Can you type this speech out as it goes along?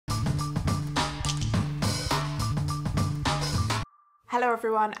Hello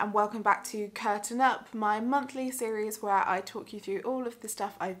everyone and welcome back to Curtain Up, my monthly series where I talk you through all of the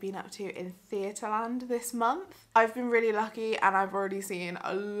stuff I've been up to in theatreland this month. I've been really lucky and I've already seen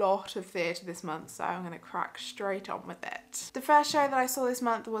a lot of theatre this month, so I'm going to crack straight on with it. The first show that I saw this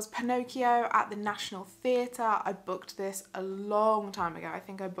month was Pinocchio at the National Theatre. I booked this a long time ago. I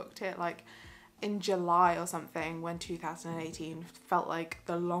think I booked it like in July or something, when 2018 felt like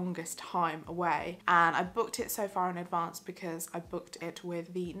the longest time away, and I booked it so far in advance because I booked it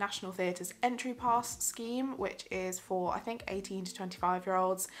with the National Theatre's entry pass scheme, which is for I think 18 to 25 year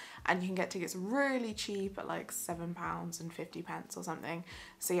olds, and you can get tickets really cheap at like £7.50 or something.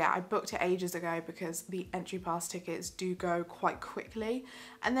 So yeah, I booked it ages ago because the entry pass tickets do go quite quickly,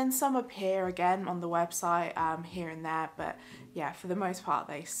 and then some appear again on the website here and there, but yeah, for the most part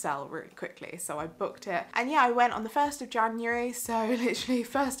they sell really quickly. So I booked it, and yeah, I went on the 1st of January, so literally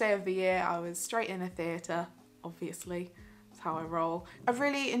first day of the year I was straight in a theatre, obviously. That's how I roll. I've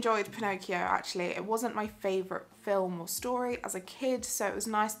really enjoyed Pinocchio actually. It wasn't my favourite film or story as a kid, so it was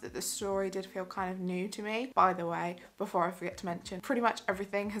nice that the story did feel kind of new to me. By the way, before I forget to mention, pretty much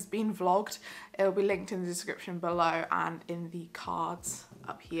everything has been vlogged. It'll be linked in the description below and in the cards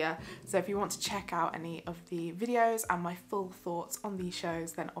up here, so if you want to check out any of the videos and my full thoughts on these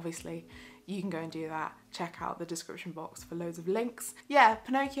shows, then obviously you can go and do that. Check out the description box for loads of links. Yeah,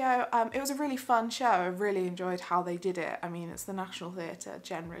 Pinocchio, it was a really fun show. I really enjoyed how they did it. I mean, it's the National Theatre,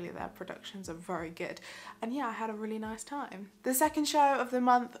 generally their productions are very good, and yeah, I had a really nice time. The second show of the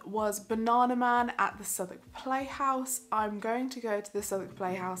month was Banana Man at the Southwark Playhouse. I'm going to go to the Southwark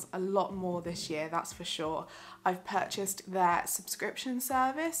Playhouse a lot more this year, that's for sure. I've purchased their subscription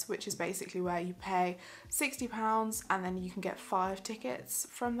service, which is basically where you pay £60 and then you can get 5 tickets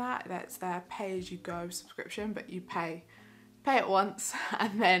from that. That's their pay-as-you-go subscription, but you pay it once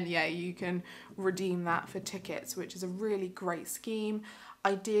and then yeah, you can redeem that for tickets, which is a really great scheme.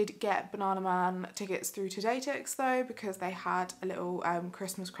 I did get Banana Man tickets through TodayTix though, because they had a little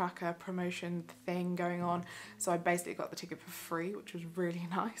Christmas cracker promotion thing going on, so I basically got the ticket for free, which was really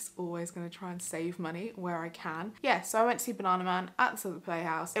nice. Always going to try and save money where I can. Yeah, so I went to see Banana Man at the Southwark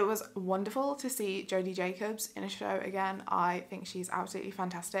Playhouse. It was wonderful to see Jodie Jacobs in a show again. I think she's absolutely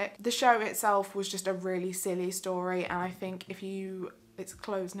fantastic. The show itself was just a really silly story, and I think if you... it's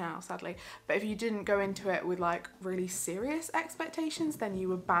closed now sadly, but if you didn't go into it with like really serious expectations, then you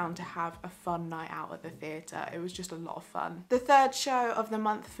were bound to have a fun night out at the theatre. It was just a lot of fun. The third show of the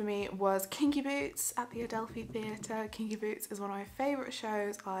month for me was Kinky Boots at the Adelphi Theatre. Kinky Boots is one of my favourite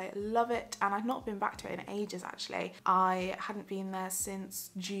shows. I love it, and I've not been back to it in ages actually. I hadn't been there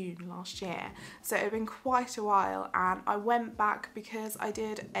since June last year, so it had been quite a while, and I went back because I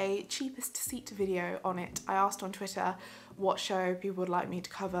did a cheapest seat video on it. I asked on Twitter what show people would like me to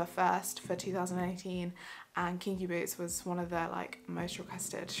cover first for 2018, and Kinky Boots was one of the like most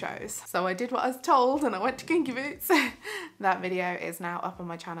requested shows. So I did what I was told and I went to Kinky Boots. That video is now up on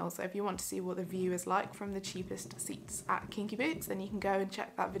my channel, so if you want to see what the view is like from the cheapest seats at Kinky Boots, then you can go and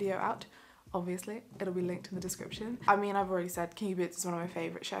check that video out. Obviously, it'll be linked in the description. I mean, I've already said Kinky Boots is one of my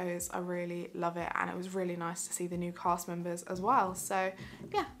favourite shows. I really love it, and it was really nice to see the new cast members as well. So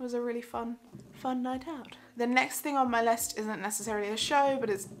yeah, it was a really fun night out. The next thing on my list isn't necessarily a show, but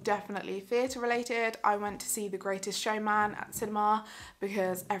it's definitely theatre related. I went to see The Greatest Showman at cinema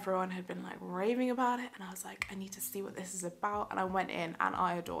because everyone had been like raving about it, and I was like, I need to see what this is about, and I went in and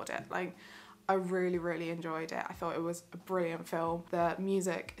I adored it. Like, I really enjoyed it. I thought it was a brilliant film. The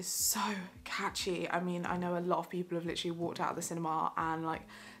music is so catchy. I mean, I know a lot of people have literally walked out of the cinema and like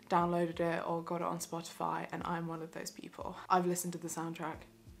downloaded it or got it on Spotify, and I'm one of those people. I've listened to the soundtrack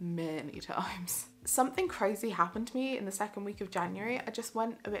many times. Something crazy happened to me in the second week of January. I just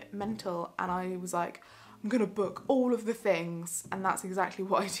went a bit mental and I was like, I'm gonna book all of the things, and that's exactly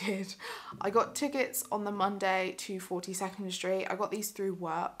what I did. I got tickets on the Monday to 42nd Street. I got these through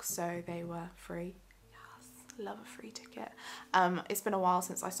work, so they were free. Yes, love a free ticket. It's been a while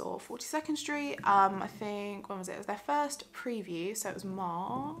since I saw 42nd Street. I think, when was it? It was their first preview, so it was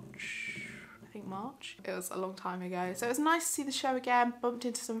March. I think March. It was a long time ago, so it was nice to see the show again. Bumped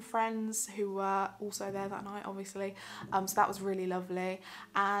into some friends who were also there that night, obviously, so that was really lovely.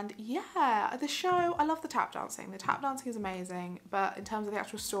 And yeah, the show, I love the tap dancing. The tap dancing is amazing, but in terms of the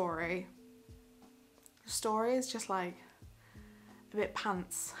actual story, the story is just like a bit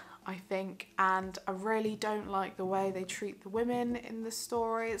pants, I think, and I really don't like the way they treat the women in the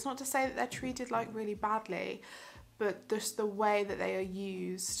story. It's not to say that they're treated like really badly, but just the way that they are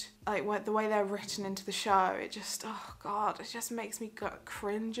used, like the way they're written into the show, it just, oh God, it just makes me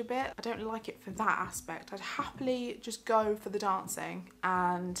cringe a bit. I don't like it for that aspect. I'd happily just go for the dancing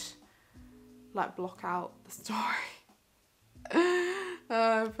and like block out the story.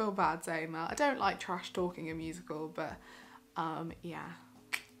 I feel bad saying that. I don't like trash talking a musical, but yeah,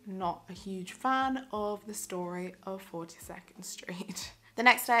 not a huge fan of the story of 42nd Street. The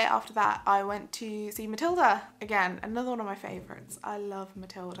next day after that, I went to see Matilda. Again, another one of my favourites. I love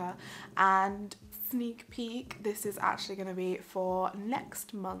Matilda. And sneak peek, this is actually going to be for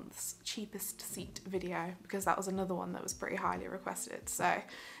next month's cheapest seat video, because that was another one that was pretty highly requested. So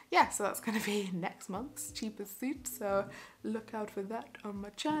yeah, so that's going to be next month's cheapest seat, so look out for that on my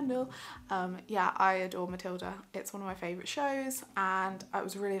channel. Yeah, I adore Matilda. It's one of my favourite shows, and it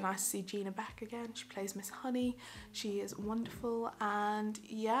was really nice to see Gina back again. She plays Miss Honey. She is wonderful, and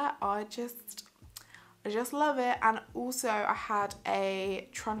yeah, I just love it. And also I had a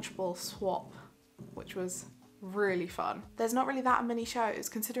Trunchbull swap, which was really fun. There's not really that many shows,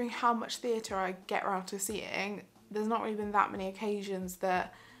 considering how much theatre I get around to seeing. There's not really been that many occasions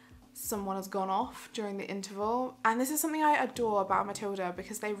that someone has gone off during the interval, and this is something I adore about Matilda,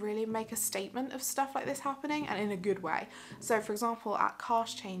 because they really make a statement of stuff like this happening, and in a good way. So for example, at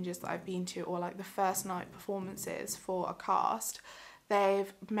cast changes that I've been to, or like the first night performances for a cast,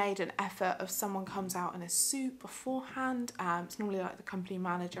 they've made an effort of someone comes out in a suit beforehand. It's normally like the company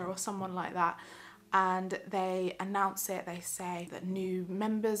manager or someone like that, and they announce it. They say that new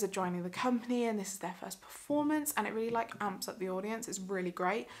members are joining the company and this is their first performance, and it really like amps up the audience. It's really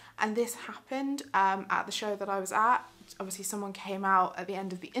great. And this happened at the show that I was at. Obviously someone came out at the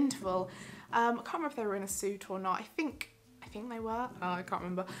end of the interval. I can't remember if they were in a suit or not. I think they were. Oh, I can't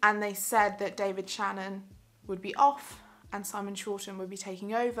remember. And they said that David Shannon would be off and Simon Shorten would be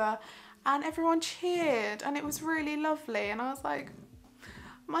taking over, and everyone cheered, and it was really lovely. And I was like,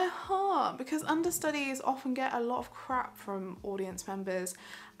 my heart, because understudies often get a lot of crap from audience members,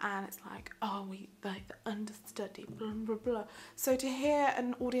 and it's like, oh, we like the understudy, blah blah blah. So to hear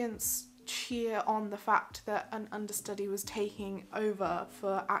an audience cheer on the fact that an understudy was taking over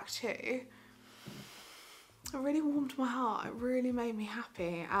for Act 2, it really warmed my heart. It really made me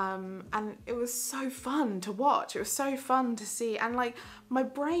happy, and it was so fun to watch. It was so fun to see, and like my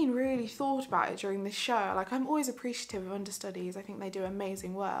brain really thought about it during this show. Like, I'm always appreciative of understudies. I think they do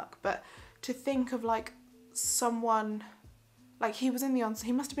amazing work, but to think of like someone, like he must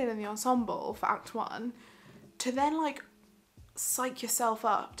have been in the ensemble for Act 1, to then like psych yourself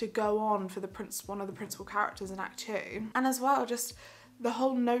up to go on for one of the principal characters in Act 2, and as well just the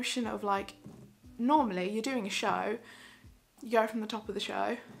whole notion of like, normally you're doing a show, you go from the top of the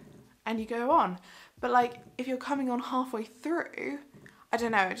show and you go on, but like if you're coming on halfway through, I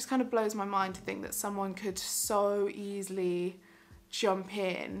don't know, it just kind of blows my mind to think that someone could so easily jump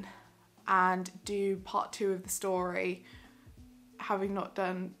in and do part 2 of the story having not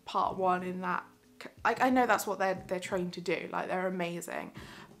done part 1 in that. Like, I know that's what they're trained to do, like they're amazing,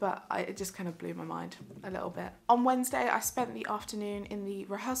 but it just kind of blew my mind a little bit. On Wednesday, I spent the afternoon in the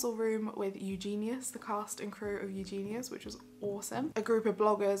rehearsal room with Eugenius, the cast and crew of Eugenius, which was awesome. A group of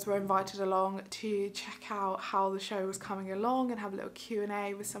bloggers were invited along to check out how the show was coming along and have a little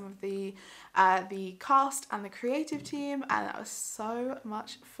Q&A with some of the cast and the creative team, and that was so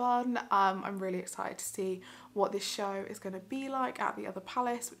much fun. I'm really excited to see what this show is going to be like at the Other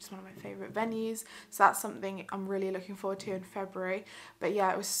Palace, which is one of my favourite venues, so that's something I'm really looking forward to in February. But yeah,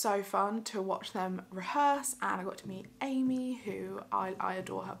 it was so fun to watch them rehearse, and I got to meet Amy, who I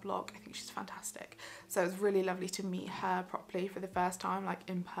adore her blog. I think she's fantastic, so it was really lovely to meet her properly for the first time, like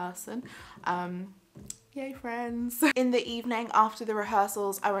in person. Yay, friends. In the evening after the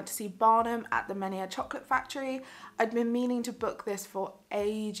rehearsals, I went to see Barnum at the Menia Chocolate Factory. I'd been meaning to book this for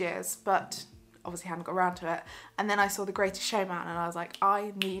ages, but obviously hadn't got around to it. And then I saw The Greatest Showman and I was like,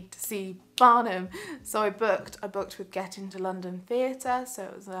 I need to see Barnum. So I booked with Get Into London Theatre, so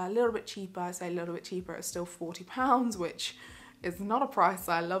it was a little bit cheaper. I say a little bit cheaper, it was still £40, which is not a price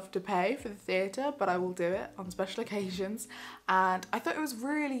I love to pay for the theatre, but I will do it on special occasions. And I thought it was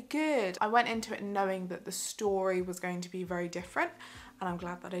really good. I went into it knowing that the story was going to be very different, and I'm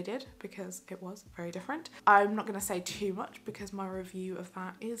glad that I did, because it was very different. I'm not going to say too much because my review of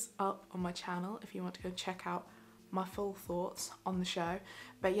that is up on my channel if you want to go check out my full thoughts on the show.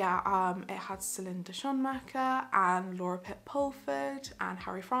 But yeah, it had Celinda Schoenmaker and Laura Pitt-Pulford and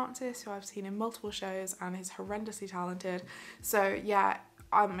Harry Francis, who I've seen in multiple shows and is horrendously talented. So yeah,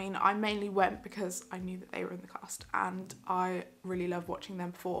 I mean, I mainly went because I knew that they were in the cast and I really love watching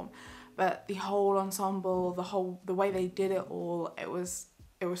them perform. But the whole ensemble, the way they did it all, it was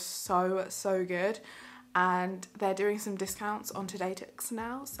so good. And they're doing some discounts on Today Tix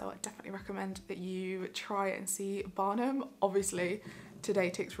now, so I definitely recommend that you try and see Barnum. Obviously,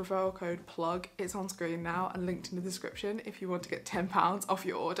 Today Ticks referral code plug. It's on screen now and linked in the description if you want to get £10 off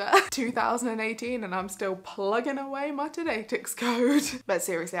your order. 2018 and I'm still plugging away my Today Ticks code. But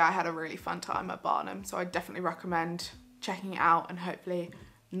seriously, I had a really fun time at Barnum, so I definitely recommend checking it out and hopefully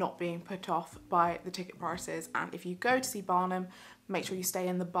not being put off by the ticket prices. And if you go to see Barnum, make sure you stay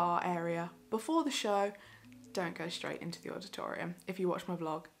in the bar area before the show. Don't go straight into the auditorium. If you watch my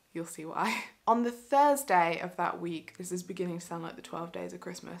vlog, you'll see why. On the Thursday of that week, this is beginning to sound like the 12 days of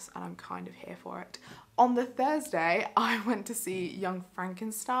Christmas and I'm kind of here for it. On the Thursday, I went to see Young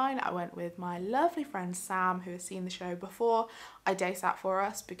Frankenstein. I went with my lovely friend Sam, who has seen the show before. I day sat for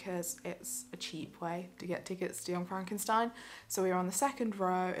us because it's a cheap way to get tickets to Young Frankenstein. So we were on the second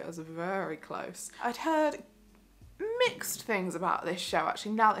row. It was very close. I'd heard mixed things about this show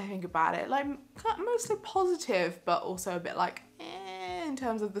actually, now that I think about it. Like mostly positive, but also a bit like in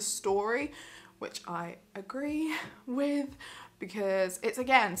terms of the story, which I agree with, because it's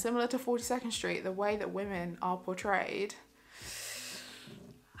again similar to 42nd Street, the way that women are portrayed.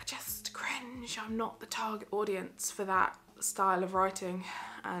 I just cringe. I'm not the target audience for that style of writing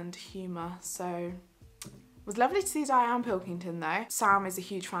and humour. So it was lovely to see Diane Pilkington though. Sam is a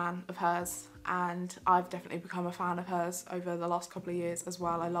huge fan of hers and I've definitely become a fan of hers over the last couple of years as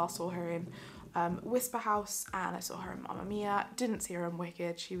well. I last saw her in Whisper House and I saw her in Mamma Mia. Didn't see her in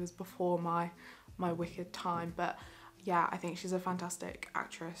Wicked. She was before my Wicked time, but yeah, I think she's a fantastic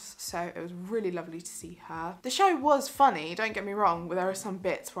actress, so it was really lovely to see her. The show was funny, don't get me wrong, but there are some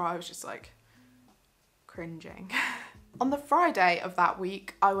bits where I was just like cringing. On the Friday of that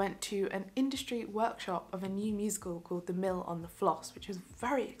week, I went to an industry workshop of a new musical called The Mill on the Floss, which was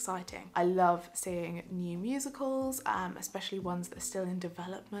very exciting. I love seeing new musicals, especially ones that are still in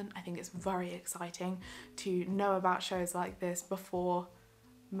development. I think it's very exciting to know about shows like this before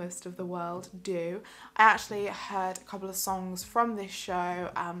most of the world do. I actually heard a couple of songs from this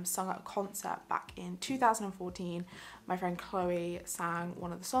show sung at a concert back in 2014. My friend Chloe sang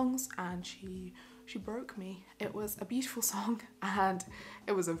one of the songs and she broke me. It was a beautiful song and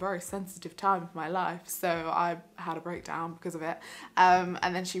it was a very sensitive time of my life, so I had a breakdown because of it. And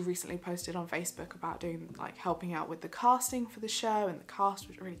then she recently posted on Facebook about doing like helping out with the casting for the show, and the cast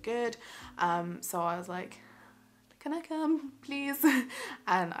was really good. So I was like, can I come, please?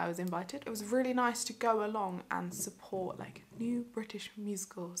 And I was invited. It was really nice to go along and support like new British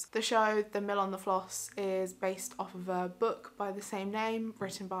musicals. The show, The Mill on the Floss, is based off of a book by the same name,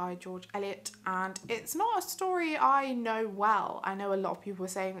 written by George Eliot, and it's not a story I know well. I know a lot of people were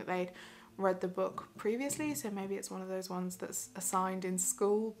saying that they'd read the book previously, so maybe it's one of those ones that's assigned in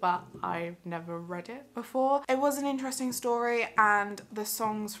school, but I've never read it before. It was an interesting story and the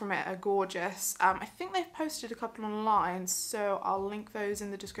songs from it are gorgeous. I think they've posted a couple online, so I'll link those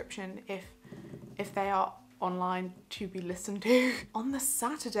in the description if they are online to be listened to. On the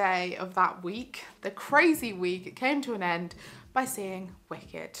Saturday of that week, the crazy week, it came to an end by seeing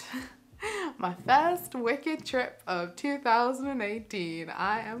Wicked. My first Wicked trip of 2018.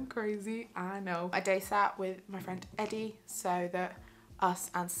 I am crazy, I know. I day sat with my friend Eddie so that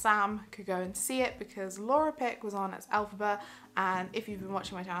us and Sam could go and see it because Laura Pick was on as Elphaba, and if you've been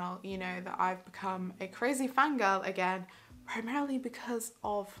watching my channel, you know that I've become a crazy fangirl again, primarily because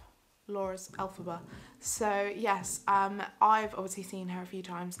of Laura's Elphaba. So yes, I've obviously seen her a few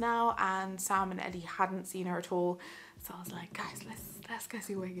times now, and Sam and Eddie hadn't seen her at all. So I was like, guys, let's go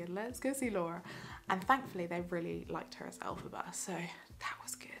see Wicked, let's go see Laura. And thankfully they really liked her as Elphaba, so that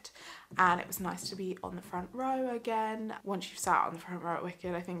was good. And it was nice to be on the front row again. Once you've sat on the front row at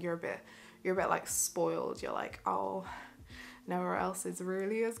Wicked, I think you're a bit like spoiled. You're like, oh, nowhere else is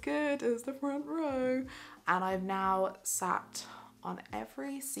really as good as the front row. And I've now sat on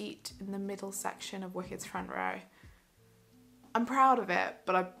every seat in the middle section of Wicked's front row. I'm proud of it,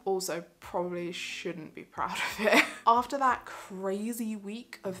 but I also probably shouldn't be proud of it. After that crazy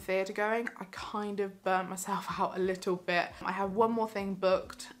week of theatre going, I kind of burnt myself out a little bit. I had one more thing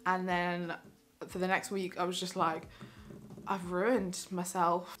booked, and then for the next week I was just like, I've ruined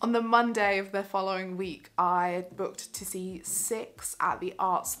myself. On the Monday of the following week, I had booked to see Six at the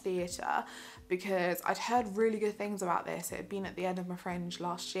Arts Theatre because I'd heard really good things about this. It had been at the end of my fringe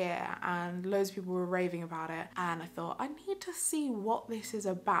last year and loads of people were raving about it, and I thought I need to see what this is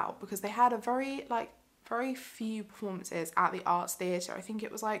about because they had a very few performances at the Arts Theatre. I think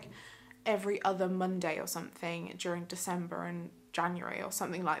it was like every other Monday or something during December and January or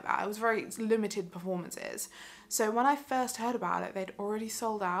something like that. It was very limited performances. So when I first heard about it, they'd already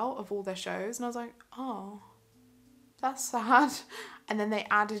sold out of all their shows and I was like, oh, that's sad. And then they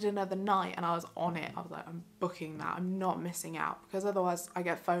added another night and I was on it. I was like, I'm booking that. I'm not missing out, because otherwise I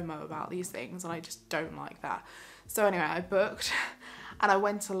get FOMO about these things and I just don't like that. So anyway, I booked and I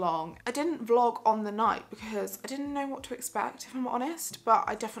went along. I didn't vlog on the night because I didn't know what to expect, if I'm honest, but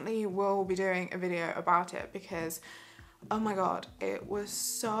I definitely will be doing a video about it because, oh my god, it was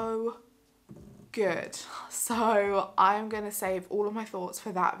so good. So I'm gonna save all of my thoughts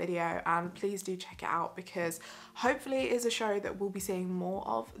for that video, and please do check it out because hopefully it is a show that we'll be seeing more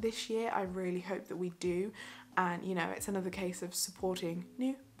of this year. I really hope that we do, and you know, it's another case of supporting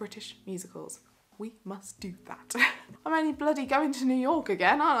new British musicals. We must do that. I'm only bloody going to New York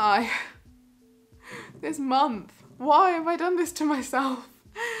again, aren't I? This month. Why have I done this to myself?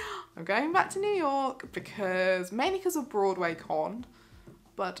 I'm going back to New York mainly because of Broadway Con,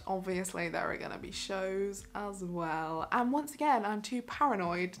 but obviously there are gonna be shows as well. And once again, I'm too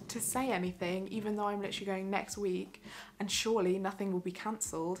paranoid to say anything, even though I'm literally going next week and surely nothing will be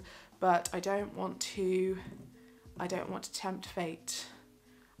cancelled, but I don't want to tempt fate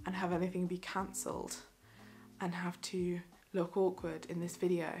and have anything be cancelled and have to look awkward in this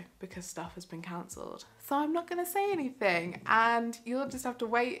video because stuff has been cancelled. So I'm not gonna say anything, and you'll just have to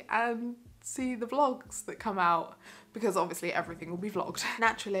wait and see the vlogs that come out because obviously everything will be vlogged.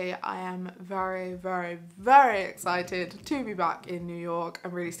 Naturally, I am very, very, very excited to be back in New York.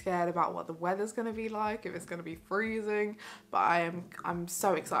 I'm really scared about what the weather's gonna be like, if it's gonna be freezing, but I'm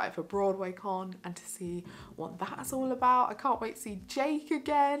so excited for Broadway Con and to see what that's all about. I can't wait to see Jake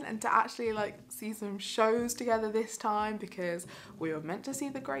again and to actually like see some shows together this time because we were meant to see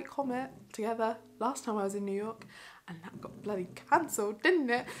The Great Comet together last time I was in New York, and that got bloody cancelled, didn't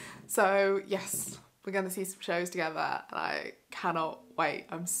it? So yes, we're gonna see some shows together and I cannot wait.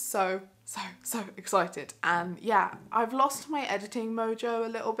 I'm so excited. And yeah, I've lost my editing mojo a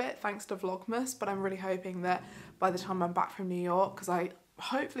little bit thanks to Vlogmas, but I'm really hoping that by the time I'm back from New York, because I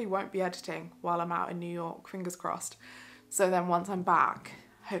hopefully won't be editing while I'm out in New York, fingers crossed. So then once I'm back,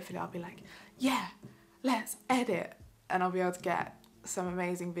 hopefully I'll be like, yeah, let's edit, and I'll be able to get some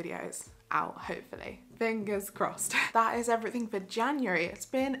amazing videos out, hopefully. Fingers crossed. That is everything for January. It's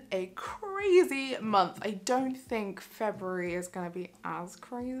been a crazy month. I don't think February is gonna be as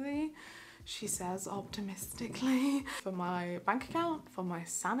crazy, she says optimistically. For my bank account, for my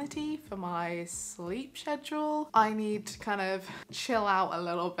sanity, for my sleep schedule, I need to kind of chill out a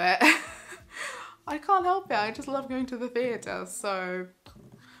little bit. I can't help it, I just love going to the theatre, so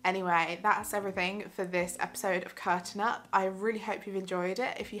anyway, that's everything for this episode of Curtain Up. I really hope you've enjoyed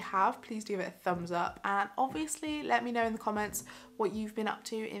it. If you have, please give it a thumbs up, and obviously let me know in the comments what you've been up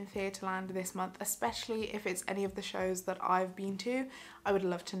to in Theatreland this month, especially if it's any of the shows that I've been to. I would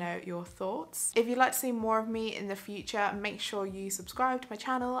love to know your thoughts. If you'd like to see more of me in the future, make sure you subscribe to my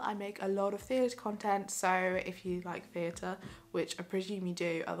channel. I make a lot of theatre content, so if you like theatre, which I presume you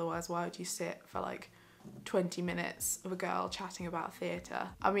do, otherwise why would you sit for like 20 minutes of a girl chatting about theatre?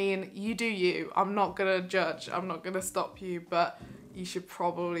 I mean, you do you. I'm not gonna judge, I'm not gonna stop you, but you should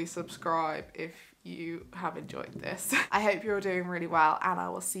probably subscribe if you have enjoyed this. I hope you're all doing really well, and I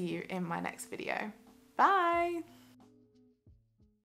will see you in my next video. Bye!